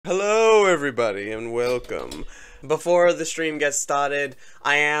everybody, and welcome. Before the stream gets started,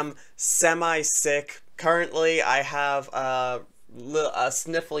 I am semi-sick. Currently, I have a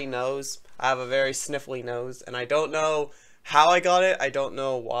sniffly nose. I have a very sniffly nose, and I don't know how I got it. I don't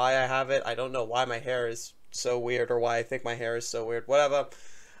know why I have it. I don't know why my hair is so weird, or why I think my hair is so weird. Whatever.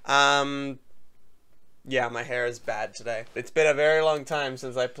 Yeah, my hair is bad today. It's been a very long time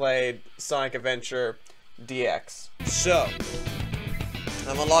since I played Sonic Adventure DX. So,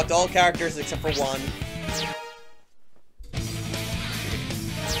 I've unlocked all characters except for one.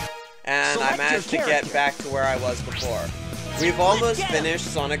 And I managed to get back to where I was before. We've almost finished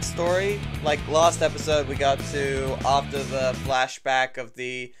Sonic's story. Like, last episode we got to after the flashback of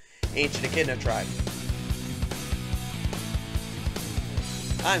the ancient Echidna tribe.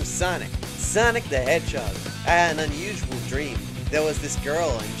 I'm Sonic. Sonic the Hedgehog. I had an unusual dream. There was this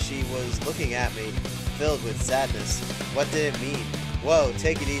girl and she was looking at me, filled with sadness. What did it mean? Whoa,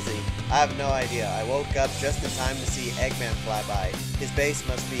 take it easy. I have no idea. I woke up just in time to see Eggman fly by. His base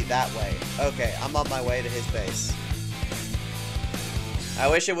must be that way. Okay, I'm on my way to his base. I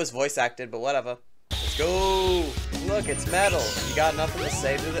wish it was voice acted, but whatever. Let's go! Look, it's metal. You got nothing to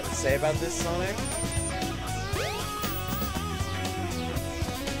say about this, Sonic?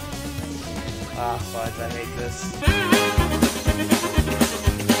 Ah, fudge, I hate this.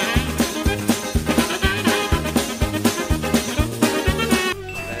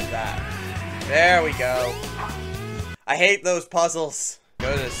 There we go. I hate those puzzles.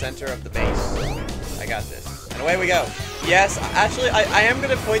 Go to the center of the base. I got this. And away we go. Yes, actually, I am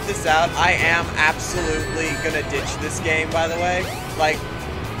going to point this out. I am absolutely going to ditch this game, by the way. Like,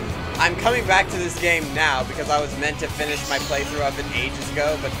 I'm coming back to this game now because I was meant to finish my playthrough of it ages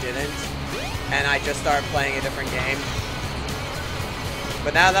ago, but didn't. And I just started playing a different game.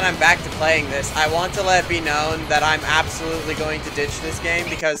 But now that I'm back to playing this, I want to let it be known that I'm absolutely going to ditch this game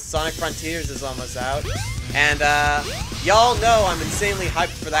because Sonic Frontiers is almost out. And, y'all know I'm insanely hyped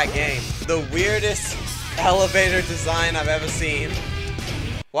for that game. The weirdest elevator design I've ever seen.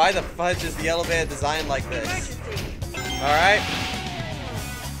 Why the fudge is the elevator designed like this? Alright.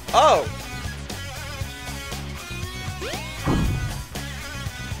 Oh!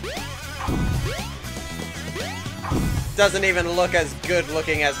 Doesn't even look as good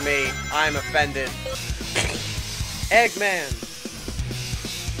looking as me. I'm offended. Eggman!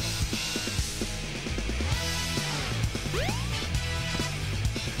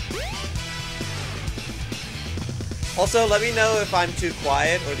 Also, let me know if I'm too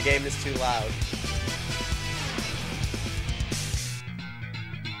quiet or the game is too loud.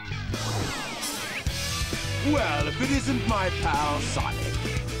 Well, if it isn't my pal Sonic,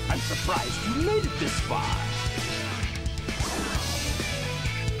 I'm surprised you made it this far.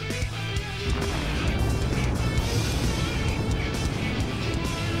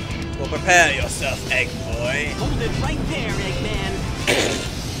 Well, prepare yourself, Egg Boy. Hold it right there, Eggman.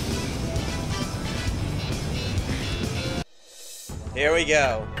 Here we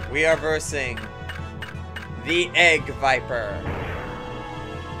go. We are versing the Egg Viper.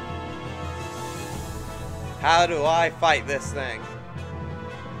 How do I fight this thing?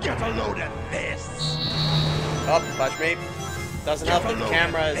 Get a load of this. Oh, touch me. Doesn't help that the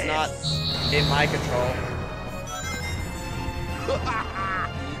camera is not in my control.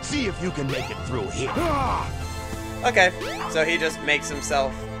 See if you can make it through here. Okay, so he just makes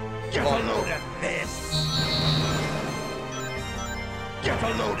himself Get vulnerable. a load of this. Get a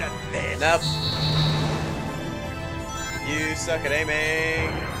load of this. Nope. You suck at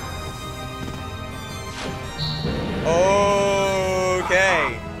aiming.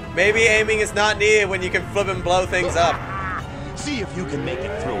 Okay. Maybe aiming is not needed when you can flip and blow things up. See if you can make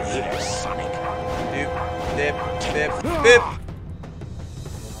it through here, Sonic. Doop, dip, bip, bip.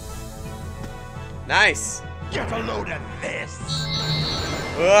 Nice. Get a load of this.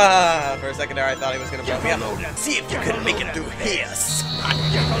 For a second there, I thought he was gonna blow me up. See if you can make it through here.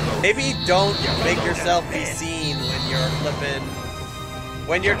 Maybe don't make yourself be seen when you're flipping.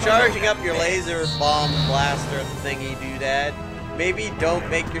 When you're charging up your laser bomb blaster thingy doodad, maybe don't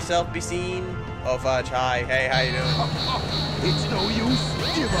make yourself be seen. Oh fudge, hi, hey, how you doing? It's no use.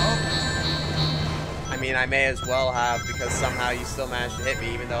 Give up. I mean, I may as well have because somehow you still managed to hit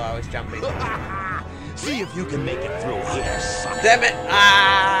me even though I was jumping. See if you can make it through here, Sonic. Damn it!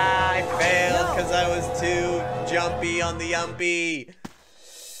 Ah, I failed because I was too jumpy on the yumpy.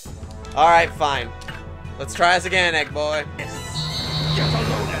 Alright, fine. Let's try this again, Egg Boy.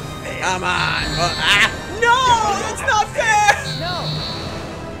 Come on! No! That's not fair! No!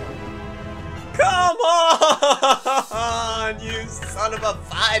 Come on! You son of a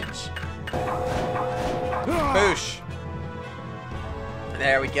fudge! Boosh.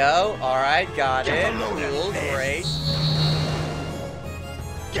 There we go. Alright, got it. Cool, great.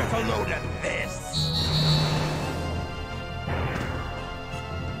 Get a load of this.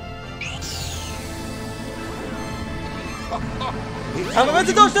 How am I meant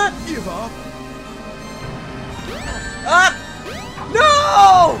to dodge that? Give up. Ah!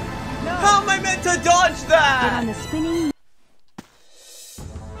 No! How am I meant to dodge Get that? on the spinning.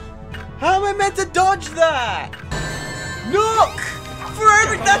 How am I meant to dodge that? Look!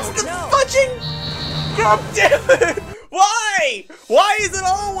 That's the fudging! God damn it! Why? Why is it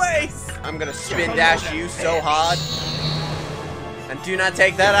always? I'm gonna spin dash you so hard. And do not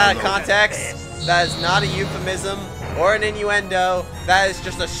take that out of context. That is not a euphemism or an innuendo. That is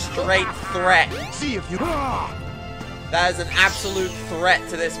just a straight threat. See if you. That is an absolute threat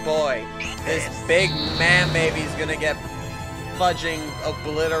to this boy. This big man baby is gonna get fudging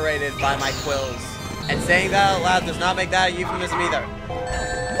obliterated by my quills. And saying that out loud does not make that a euphemism either.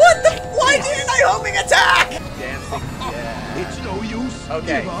 What the? Why didn't I homing attack? Dancing, yeah. It's no use.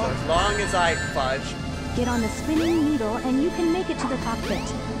 Okay, Give so up. as long as I fudge. Get on the spinning needle and you can make it to the cockpit.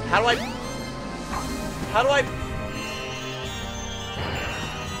 How do I?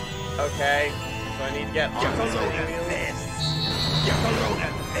 Okay, so I need to get on Get a the load spinning of wheel. this. Get a load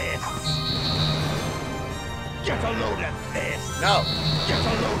of this. Get a load of this. No, Get a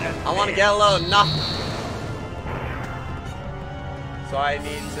load of I want to get a load. No. So I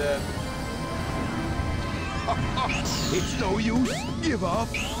need to. It's no use. Give up.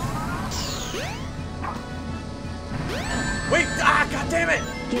 Wait! Ah! God damn it!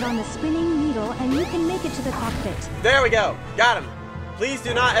 Get on the spinning needle and you can make it to the cockpit. There we go. Got him. Please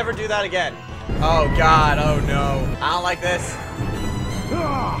do not ever do that again. Oh God. Oh no. I don't like this.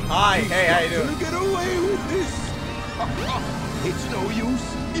 Hi. Hey, how you Gonna doing? get away with this. It's no use.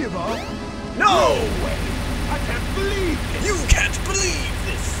 Give up. No! way. I can't believe this. You can't believe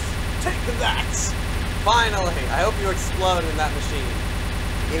this! Take that! Finally! I hope you explode in that machine.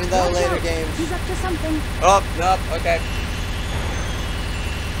 Even though Watch later out. games... He's up to something. Oh, nope, okay.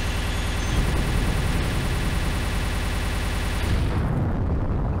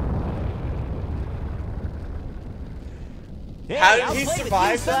 How did he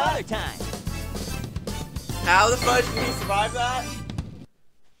survive that? How the fudge did he survive that?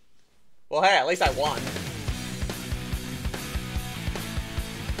 Well, hey, at least I won.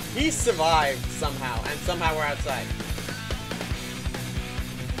 He survived somehow, and somehow we're outside.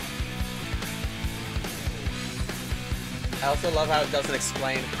 I also love how it doesn't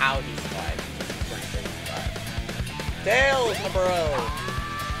explain how he survived. It just explains that he survived. Tails, my bro!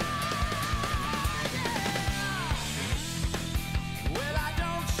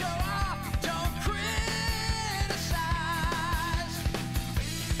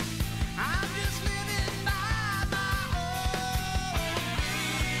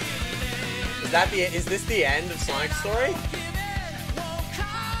 Is this the end of Sonic's story?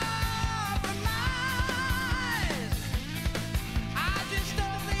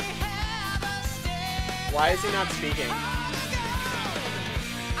 Why is he not speaking?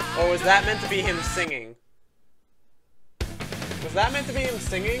 Or was that meant to be him singing? Was that meant to be him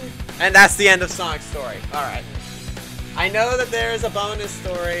singing? And that's the end of Sonic's story. Alright. I know that there is a bonus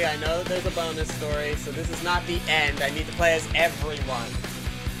story. I know that there's a bonus story. So this is not the end. I need to play as everyone.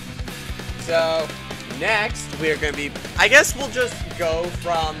 So, next, we're going to be... I guess we'll just go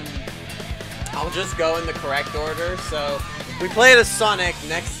from... I'll just go in the correct order. So, we played as Sonic,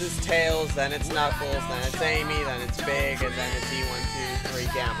 next is Tails, then it's Knuckles, then it's Amy, then it's Big, and then it's E1, 2, 3,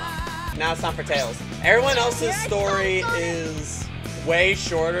 Gamma. Now it's time for Tails. Everyone else's story is way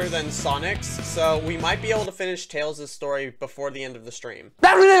shorter than Sonic's, so we might be able to finish Tails' story before the end of the stream.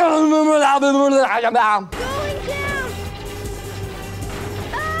 Going down!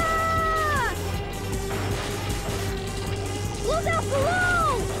 Ah! Look out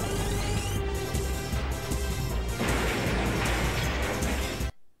below!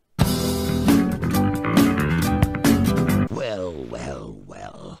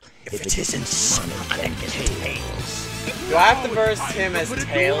 Well. If it isn't Sonic and Tails. Do I have to verse him as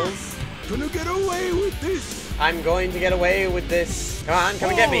Tails? Gonna get away with this. I'm going to get away with this. Come on, come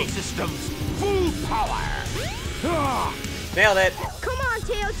and get me. All systems full power. Ah! Nailed it. Come on,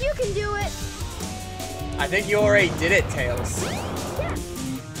 Tails, you can do it! I think you already did it, Tails.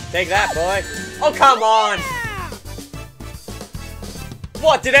 Take that, boy. Oh, come on.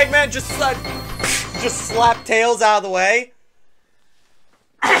 What, did Eggman just slap Tails out of the way?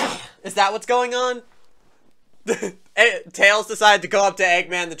 Is that what's going on? Tails decided to go up to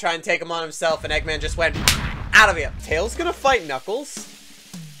Eggman to try and take him on himself, and Eggman just went out of here. Tails gonna fight Knuckles?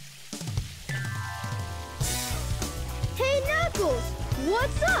 Hey, Knuckles!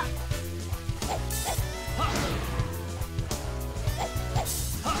 What's up?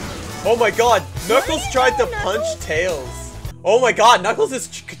 Oh my god, Knuckles tried to punch Tails. Oh my god, Knuckles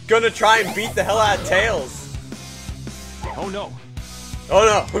is gonna try and beat the hell out of Tails. Oh no.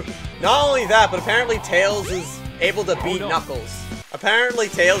 Oh no. Not only that, but apparently Tails is able to beat Knuckles. Apparently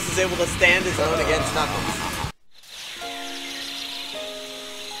Tails is able to stand his own against Knuckles.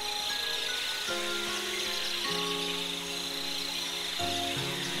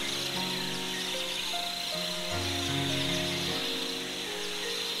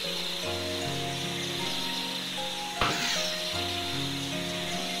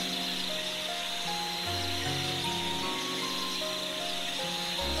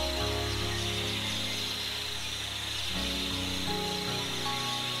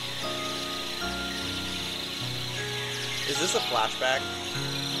 Is this a flashback?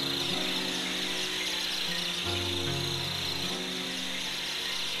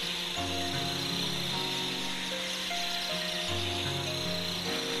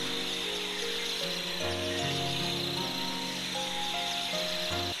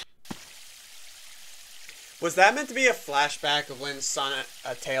 Was that meant to be a flashback of when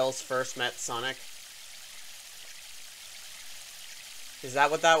Tails first met Sonic? Is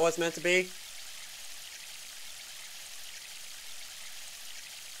that what that was meant to be?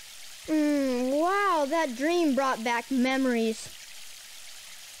 Wow, that dream brought back memories.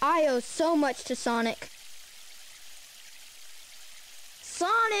 I owe so much to Sonic.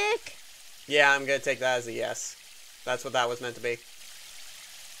 Sonic! Yeah, I'm gonna take that as a yes. That's what that was meant to be.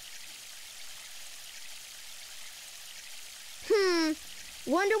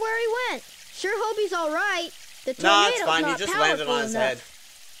 Wonder where he went. Sure hope he's alright. The Nah, tornado's it's fine. He not just landed on his powerful head. enough.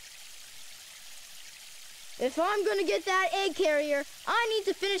 If I'm gonna get that egg carrier, I need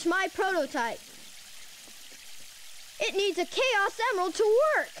to finish my prototype. It needs a Chaos Emerald to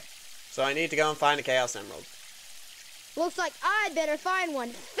work. So I need to go and find a Chaos Emerald. Looks like I'd better find one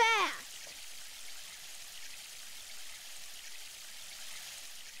fast.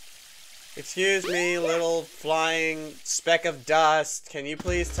 Excuse me, little flying speck of dust. Can you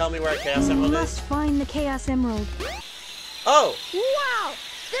please tell me where a Chaos You Emerald must is? find the Chaos Emerald. Oh! Wow!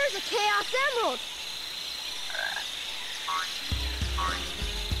 There's a Chaos Emerald!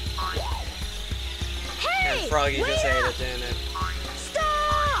 Hey! And Froggy wait just ate up! it, didn't it?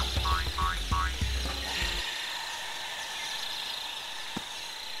 Stop!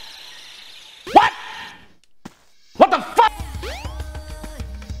 What? What the fuck?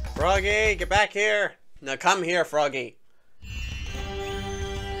 Froggy, get back here! Now come here, Froggy.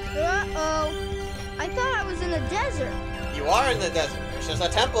 Uh-oh. I thought I was in the desert. You are in the desert. There's just a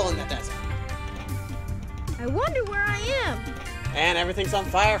temple in the desert. I wonder where I am. And everything's on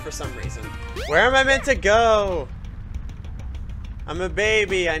fire for some reason. Where am I meant to go? I'm a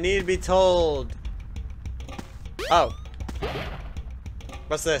baby. I need to be told. Oh.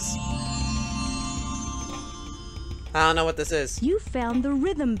 What's this? I don't know what this is. You found the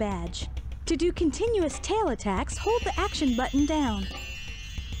rhythm badge. To do continuous tail attacks, hold the action button down.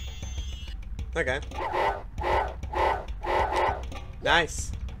 Okay.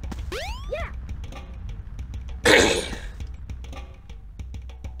 Nice. Yeah.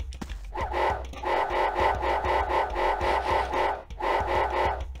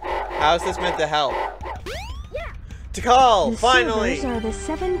 How is this meant to help? Yeah. To call! The Finally! servers are the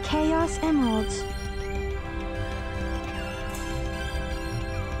 7 Chaos Emeralds.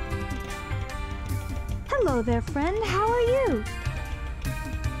 Hello there, friend. How are you?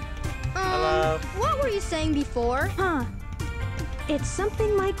 Hello. What were you saying before? Huh. It's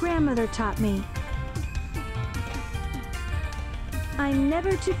something my grandmother taught me. I'm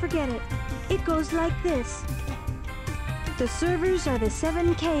never to forget it. It goes like this. The servers are the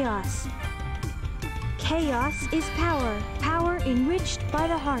 7 Chaos. Chaos is power, power enriched by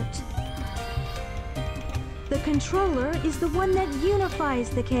the heart. The controller is the one that unifies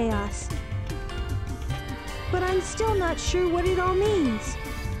the chaos. But I'm still not sure what it all means.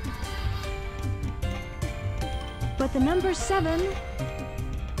 But the number 7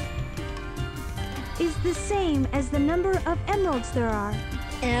 is the same as the number of emeralds there are.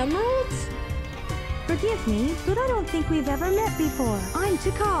 Emeralds? Forgive me, but I don't think we've ever met before. I'm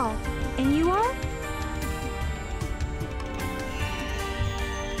Tikal. And you are?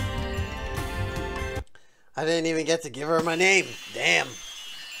 I didn't even get to give her my name. Damn.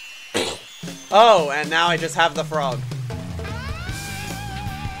 Oh, and now I just have the frog.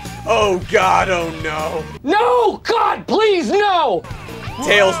 Oh god, oh no. No! God, please, no!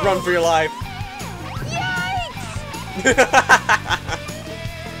 Tails, run for your life. Yikes!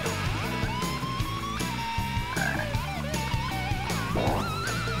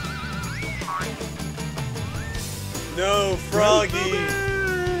 No, Froggy.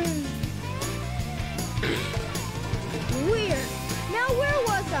 Weird. Now where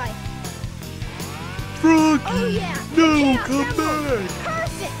was I? Froggy! Oh yeah. No, Chaos come Emerald. back!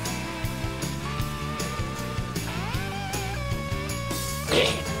 Perfect.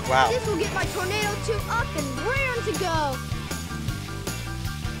 Wow. This will get my Tornado 2 up and raring to go.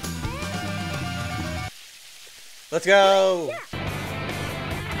 Let's go.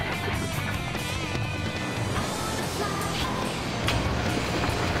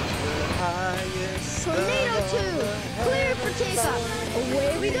 Tornado 2, clear for takeoff.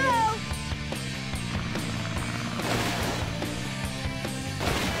 Away we go.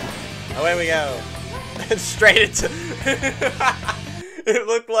 Away we go. Straight into... It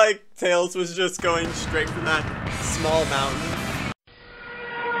looked like Tails was just going straight from that small mountain.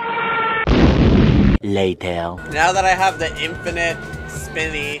 Later. Now that I have the infinite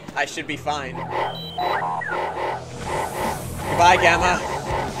spinny, I should be fine. Goodbye, Gamma.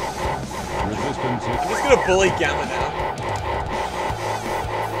 Resistance I'm just gonna bully Gamma now.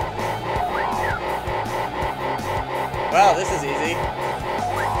 Well, this is easy.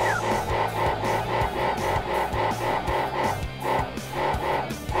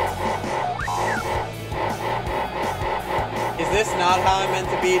 Is this not how I meant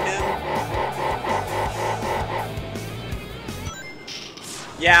to beat him?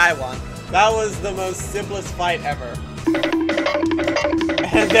 Yeah, I won. That was the most simplest fight ever.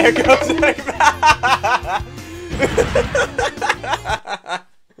 And there goes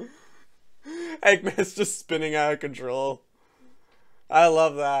Eggman! Eggman's just spinning out of control. I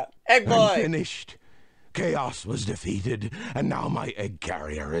love that. Egg I'm Boy! finished. Chaos was defeated, and now my egg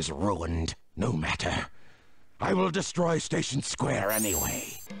carrier is ruined. No matter. I will destroy Station Square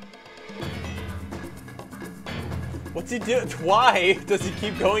anyway. What's he doing? Why does he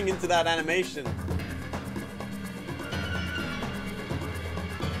keep going into that animation?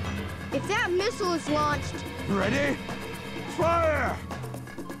 If that missile is launched, Ready? Fire!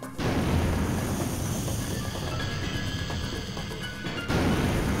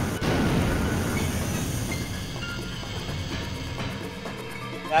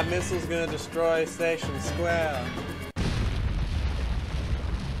 That missile's gonna destroy Station Square.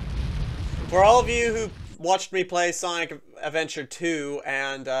 For all of you who watched me play Sonic Adventure 2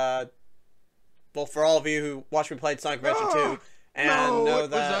 and, well, for all of you who watched me play Sonic Adventure 2 and no, know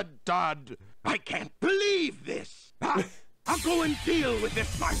it that... was a dud. I can't believe this. I'll go and deal with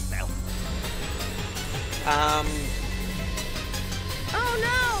this myself. oh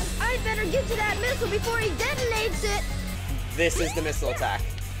no! I better get to that missile before he detonates it. This is the missile attack.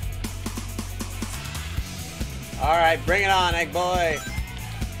 Alright, bring it on, Egg Boy.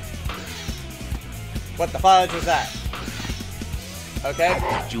 What the fudge was that? Okay. I've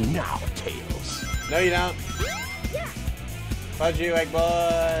got you now, Tails. No, you don't. Yeah. Fudge you, Egg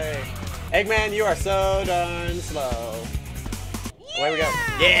Boy. Eggman, you are so darn slow. Away we go.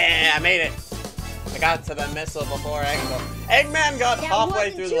 Yeah, I made it. I got to the missile before Eggman got That halfway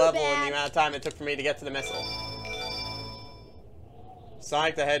wasn't through the too level in bad. the amount of time it took for me to get to the missile.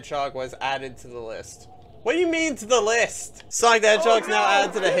 Sonic the Hedgehog was added to the list. What do you mean to the list? Sonic the Hedgehog's now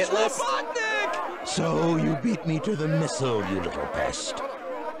added to the hit list? So you beat me to the missile, you little pest.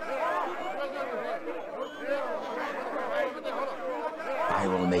 I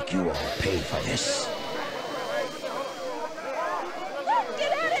will make you all pay for this.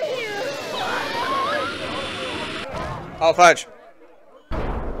 Get out of here! Oh, fudge.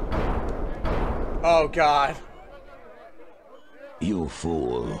 Oh, God. You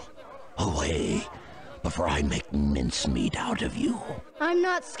fool. Away, before I make mincemeat out of you. I'm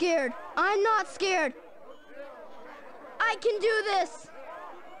not scared. I'm not scared. I can do this.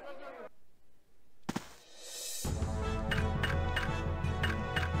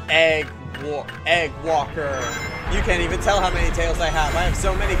 Egg Walker. You can't even tell how many tails I have. I have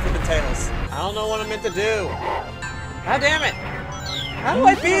so many flippin' tails. I don't know what I'm meant to do. God damn it. How do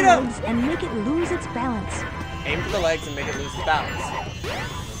I beat him? Legs and make it lose its balance. Aim for the legs and make it lose its balance.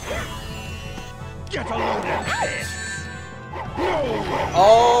 Get a load of this! No way!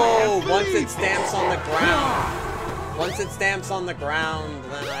 Oh, once it stamps on the ground. Once it stamps on the ground,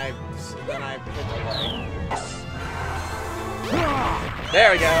 then I hit the leg.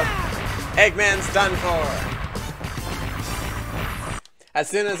 There we go. Eggman's done for. As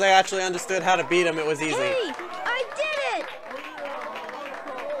soon as I actually understood how to beat him, it was easy. Hey, I did it!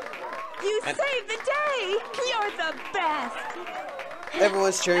 You saved the day! You're the best!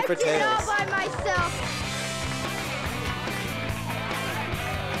 Everyone's cheering for I did it all Tails. by myself.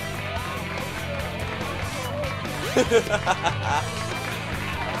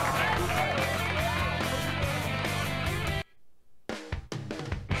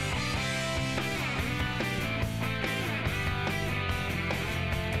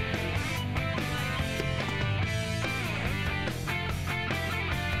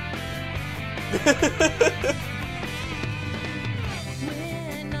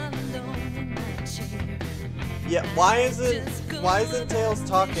 Yeah, why isn't Tails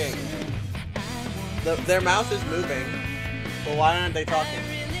talking? Their mouth is moving, but why aren't they talking?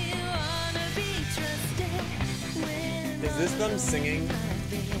 Is this them singing?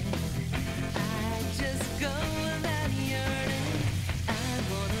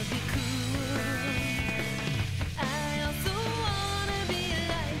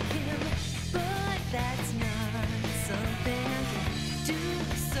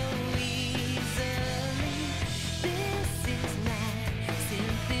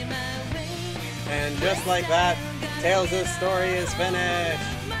 And just like that, Tails' story is finished.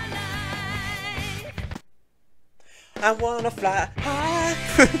 I wanna fly high.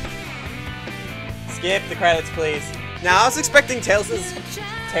 Skip the credits, please. Now, I was expecting Tails'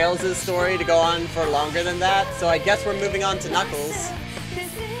 story to go on for longer than that, so I guess we're moving on to Knuckles.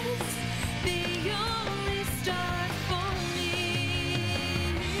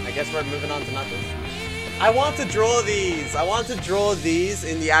 I want to draw these. I want to draw these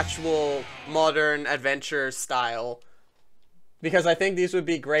in the actual modern adventure style, because I think these would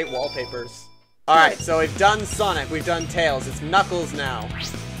be great wallpapers. Alright, so we've done Sonic, we've done Tails. It's Knuckles now.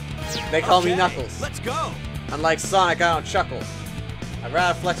 They call me Knuckles. Let's go. Unlike Sonic, I don't chuckle. I'd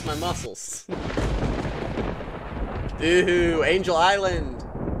rather flex my muscles. Ooh, Angel Island.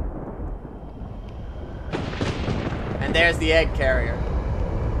 And there's the egg carrier.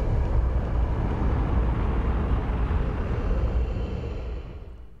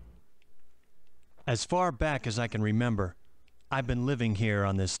 As far back as I can remember, I've been living here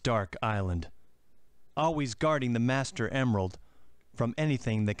on this dark island, always guarding the Master Emerald from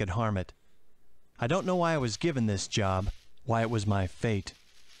anything that could harm it. I don't know why I was given this job, why it was my fate.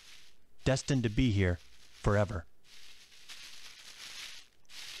 Destined to be here forever.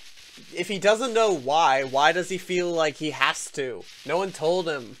 If he doesn't know why does he feel like he has to? No one told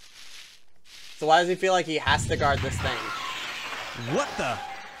him. So why does he feel like he has to guard this thing? What the?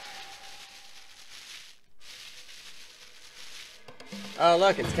 Oh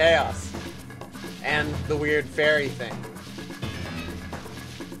look, it's Chaos. And the weird fairy thing.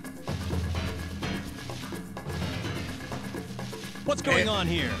 What's going on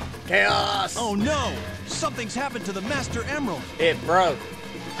here? Chaos! Oh no! Something's happened to the Master Emerald! It broke.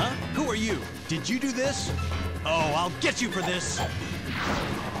 Huh? Who are you? Did you do this? Oh, I'll get you for this!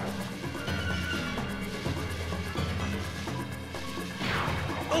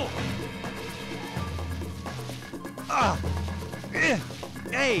 Oh! Ah!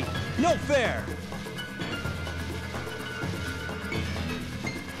 Hey! No fair!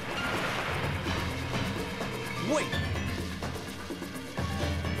 Wait!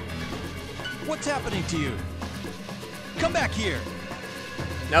 What's happening to you? Come back here!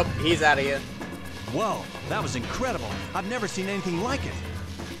 Nope, he's out of here. Whoa, that was incredible. I've never seen anything like it.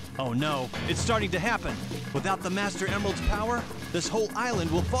 Oh no, it's starting to happen. Without the Master Emerald's power, this whole island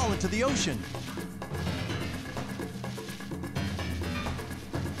will fall into the ocean.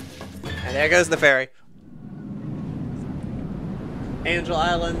 And there goes the fairy. Angel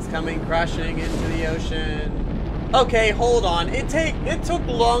Island's coming crashing into the ocean. Okay, hold on. It took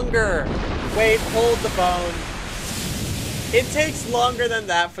longer. Wait, hold the phone. It takes longer than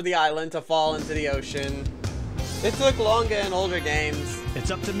that for the island to fall into the ocean. It took longer in older games.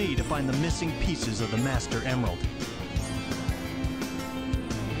 It's up to me to find the missing pieces of the Master Emerald.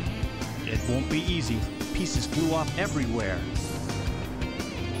 It won't be easy. Pieces flew off everywhere.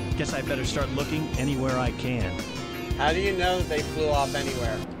 Guess I better start looking anywhere I can. How do you know that they flew off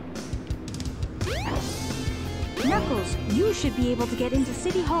anywhere? Knuckles, you should be able to get into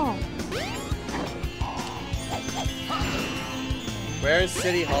City Hall. Where's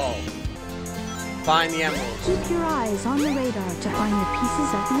City Hall? Find the emerald. Keep your eyes on the radar to find the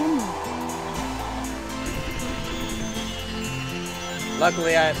pieces of the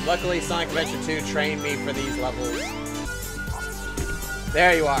emerald. Luckily Sonic Adventure 2 trained me for these levels.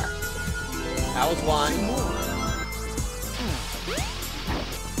 There you are. That was one.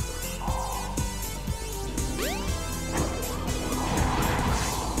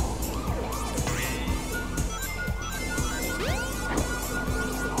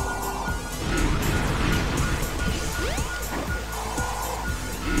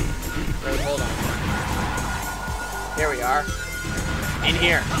 Hold on. Here we are. In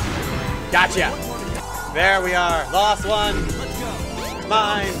here. Gotcha. There we are. Lost one. Let's go.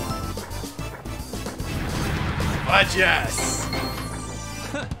 Mine. But yes.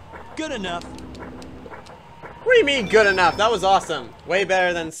 Good enough. What do you mean good enough? That was awesome. Way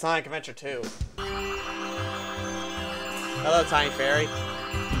better than Sonic Adventure 2. Hello, Tiny Fairy.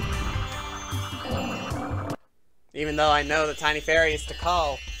 Even though I know the tiny fairy is to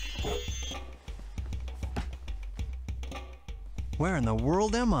call. Where in the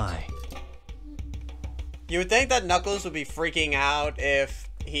world am I? You would think that Knuckles would be freaking out if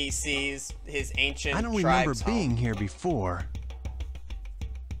he sees his ancient I don't remember tribe's home. being here before.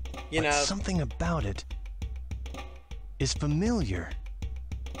 You But know, something about it is familiar.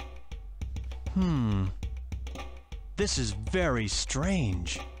 This is very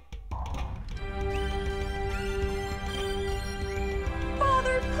strange.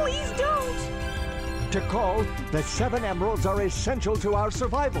 Father, please don't! To call, the 7 emeralds are essential to our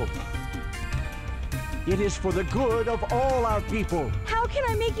survival. It is for the good of all our people. How can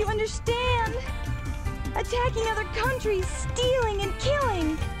I make you understand? Attacking other countries, stealing and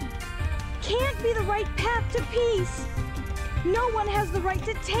killing can't be the right path to peace. No one has the right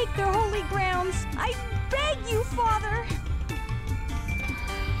to take their holy grounds. I beg you, Father.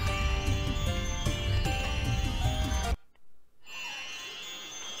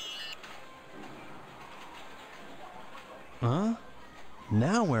 Huh?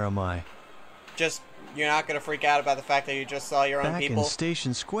 Now where am I? just, you're not gonna freak out about the fact that you just saw your own Back people? in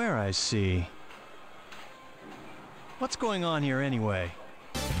Station Square, I see. What's going on here anyway?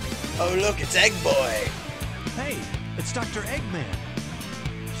 Oh look, it's Egg Boy! Hey, it's Dr. Eggman.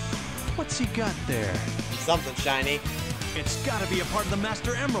 What's he got there? Something shiny. It's gotta be a part of the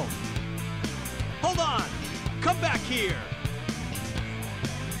Master Emerald. Hold on! Come back here!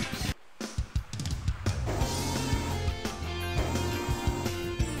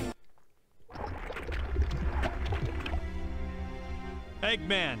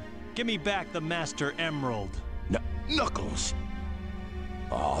 Eggman, give me back the Master Emerald. Knuckles!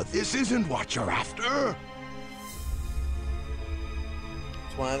 Oh, this isn't what you're after!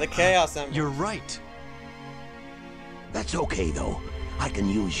 It's one of the Chaos Emeralds. You're right. That's okay, though. I can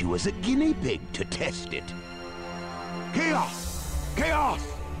use you as a guinea pig to test it. Chaos! Chaos!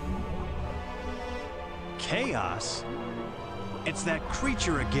 Chaos? It's that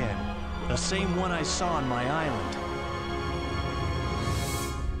creature again. The same one I saw on my island.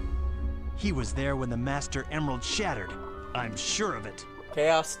 He was there when the Master Emerald shattered. I'm sure of it.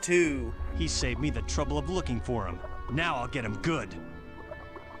 Chaos 2. He saved me the trouble of looking for him. Now I'll get him good.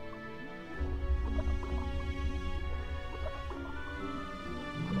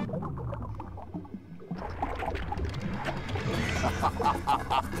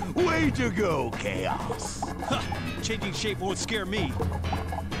 Way to go, Chaos! Ha! Changing shape won't scare me.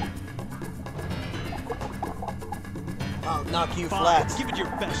 I'll knock you Fine, flat. give it your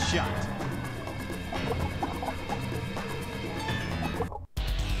best shot.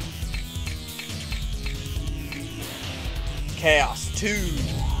 Chaos 2.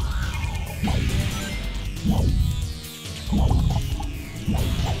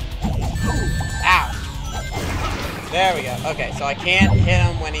 Ow. There we go. Okay, so I can't hit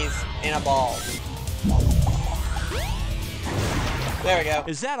him when he's in a ball. There we go.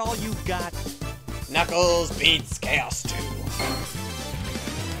 Is that all you got? Knuckles beats Chaos 2.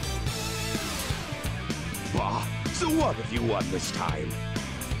 Bah, so what if you won this time?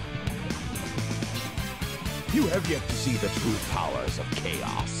 You have yet to see the true powers of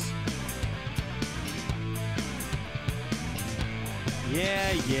Chaos.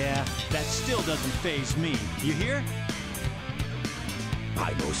 Yeah, that still doesn't faze me. You hear?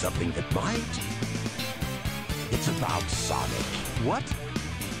 I know something that might. It's about Sonic. What?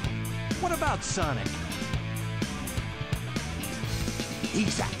 What about Sonic?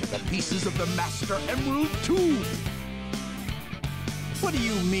 He's after the pieces of the Master Emerald too. What do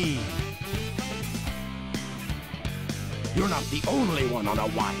you mean? You're not the only one on a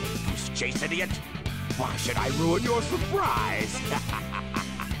wild goose chase, idiot. Why should I ruin your surprise?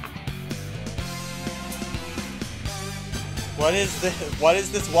 What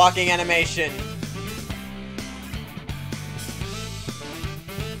is this walking animation?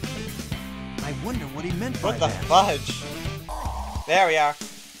 I wonder what he meant by What the that. fudge? There we are.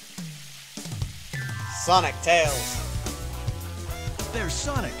 Sonic Tails. There's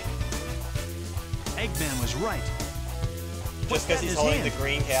Sonic. Eggman was right. Just What's because that in he's his holding hand? the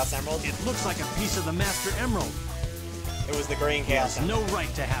green Chaos Emerald. It looks like a piece of the Master Emerald. It was the green He Chaos has Emerald. no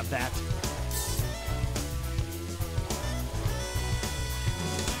right to have that.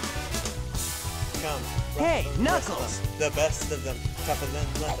 Come. Hey, the rest of Knuckles. them. The best of them. Tougher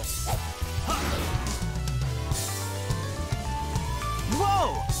than leather.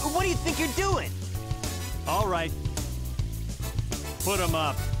 Whoa! What do you think you're doing? All right. Put him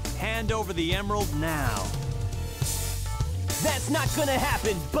up. Hand over the emerald now. That's not gonna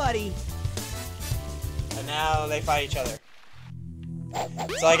happen, buddy. And now they fight each other.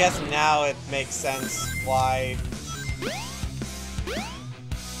 So I guess now it makes sense why...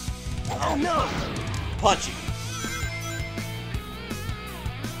 Oh no! Punchy.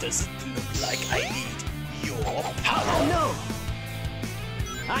 Does it look like I need your power? Oh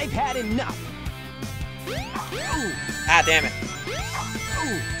no! I've had enough! Ah, damn it.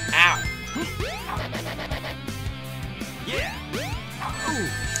 Ow. Yeah!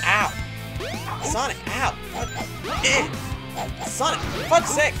 Ow. Sonic, ow. Eh. Sonic, for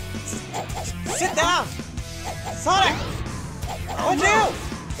fuck's sake. Sit down. Sonic. What'd you do?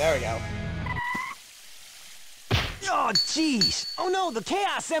 There we go. Oh, jeez! Oh no, the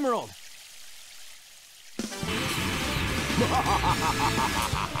Chaos Emerald!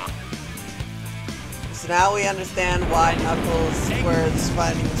 So now we understand why Knuckles was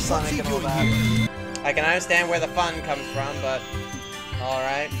fighting Sonic and all that. I can understand where the fun comes from, but...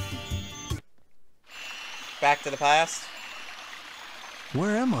 Alright. Back to the past.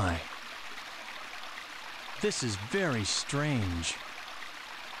 Where am I? This is very strange.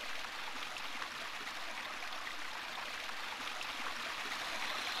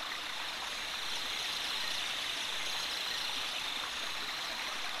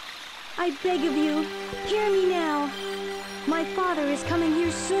 I beg of you, hear me now. My father is coming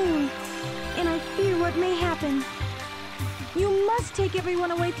here soon, and I fear what may happen. You must take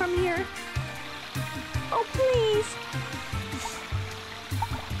everyone away from here. Oh, please.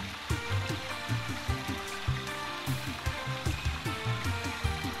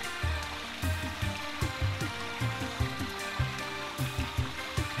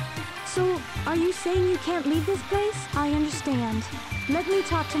 So, are you saying you can't leave this place? I understand. Let me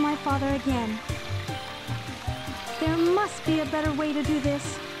talk to my father again. There must be a better way to do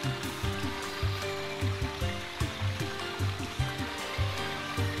this.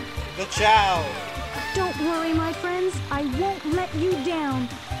 The Chow. Don't worry, my friends. I won't let you down.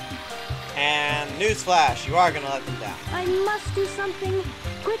 And newsflash, you are gonna let them down. I must do something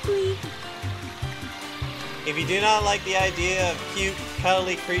quickly. If you do not like the idea of cute,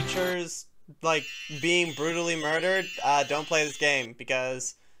 cuddly creatures, like, being brutally murdered, don't play this game,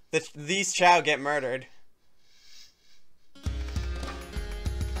 because these Chow get murdered.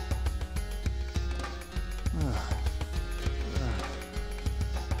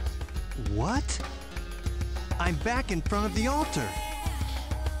 What? I'm back in front of the altar.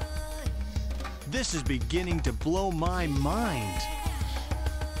 This is beginning to blow my mind.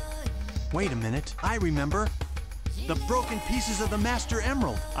 Wait a minute, I remember. The broken pieces of the Master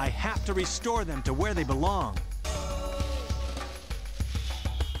Emerald. I have to restore them to where they belong.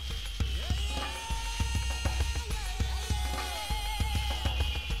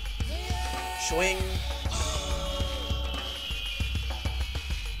 Swing.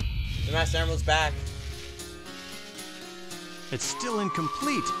 The Master Emerald's back. It's still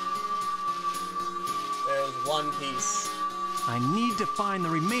incomplete. There's one piece. I need to find the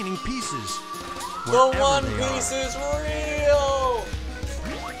remaining pieces. The wherever One they are. Piece is real!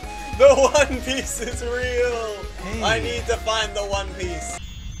 The One Piece is real! Hey. I need to find the One Piece.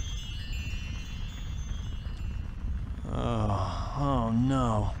 Oh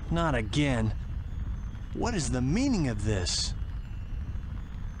no, not again. What is the meaning of this?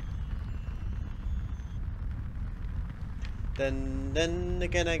 Dun dun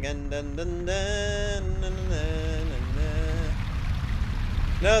again dun dun dun dun dun dun dun.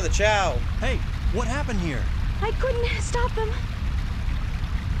 No, the Chow. Hey, what happened here? I couldn't stop them.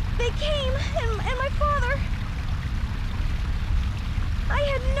 They came, and my father. I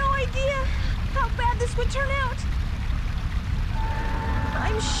had no idea how bad this would turn out.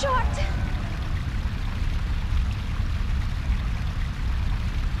 I'm shocked.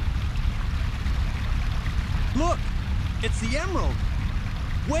 Look! It's the emerald!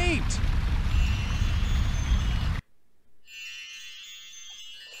 Wait!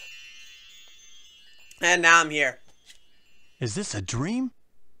 And now I'm here. Is this a dream?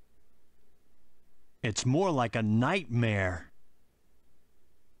 It's more like a nightmare.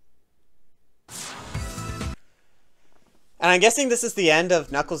 And I'm guessing this is the end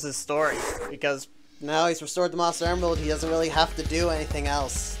of Knuckles' story, because now he's restored the Master Emerald, he doesn't really have to do anything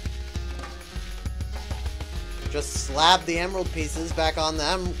else. Just slap the emerald pieces back on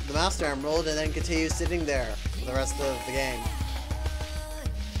the Master Emerald and then continue sitting there for the rest of the game.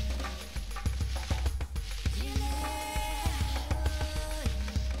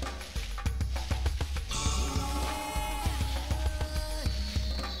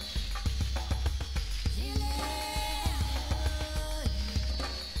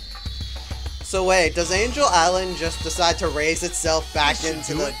 So wait, does Angel Island just decide to raise itself back This should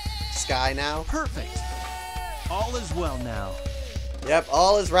into do the it. sky now? Perfect. All is well now. Yep,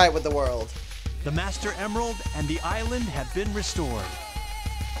 all is right with the world. The Master Emerald and the island have been restored.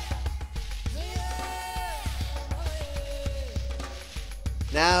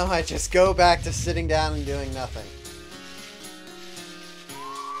 Now I just go back to sitting down and doing nothing.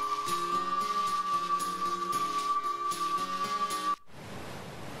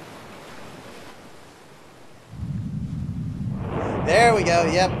 There we go,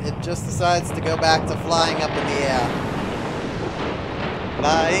 yep, it just decides to go back to flying up in the air.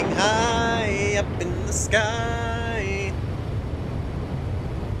 Flying high up in the sky.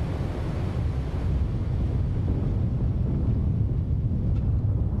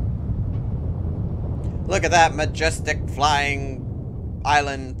 Look at that majestic flying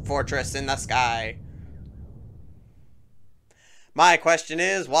island fortress in the sky. My question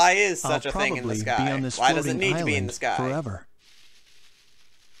is, why is such a thing in the sky? Why does it need to be in the sky? Forever.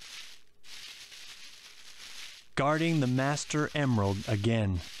 Guarding the Master Emerald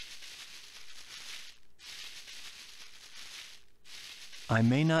again. I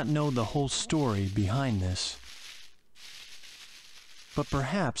may not know the whole story behind this, but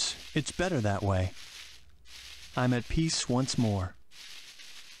perhaps it's better that way. I'm at peace once more.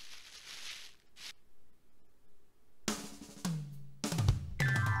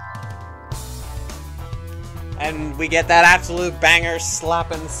 And we get that absolute banger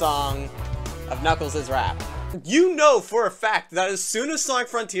slapping song of Knuckles' rap. You know for a fact that as soon as Sonic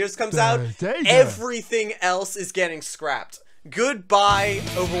Frontiers comes out, everything else is getting scrapped. Goodbye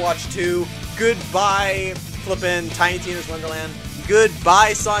Overwatch 2, goodbye flippin' Tiny Tina's Wonderland,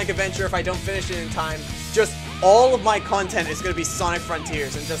 goodbye Sonic Adventure if I don't finish it in time. Just all of my content is going to be Sonic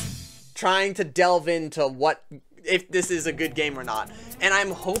Frontiers and just trying to delve into if this is a good game or not. And I'm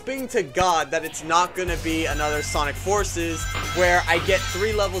hoping to God that it's not going to be another Sonic Forces where I get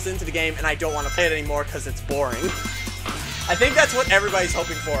 3 levels into the game and I don't want to play it anymore because it's boring. I think that's what everybody's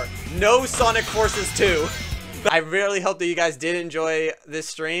hoping for. No Sonic Forces 2. I really hope that you guys did enjoy this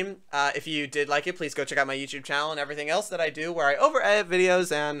stream. If you did like it, please go check out my YouTube channel and everything else that I do where I over-edit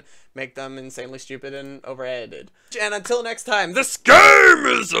videos and make them insanely stupid and over-edited. And until next time, this game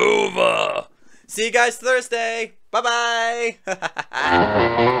is over! See you guys Thursday! Bye-bye!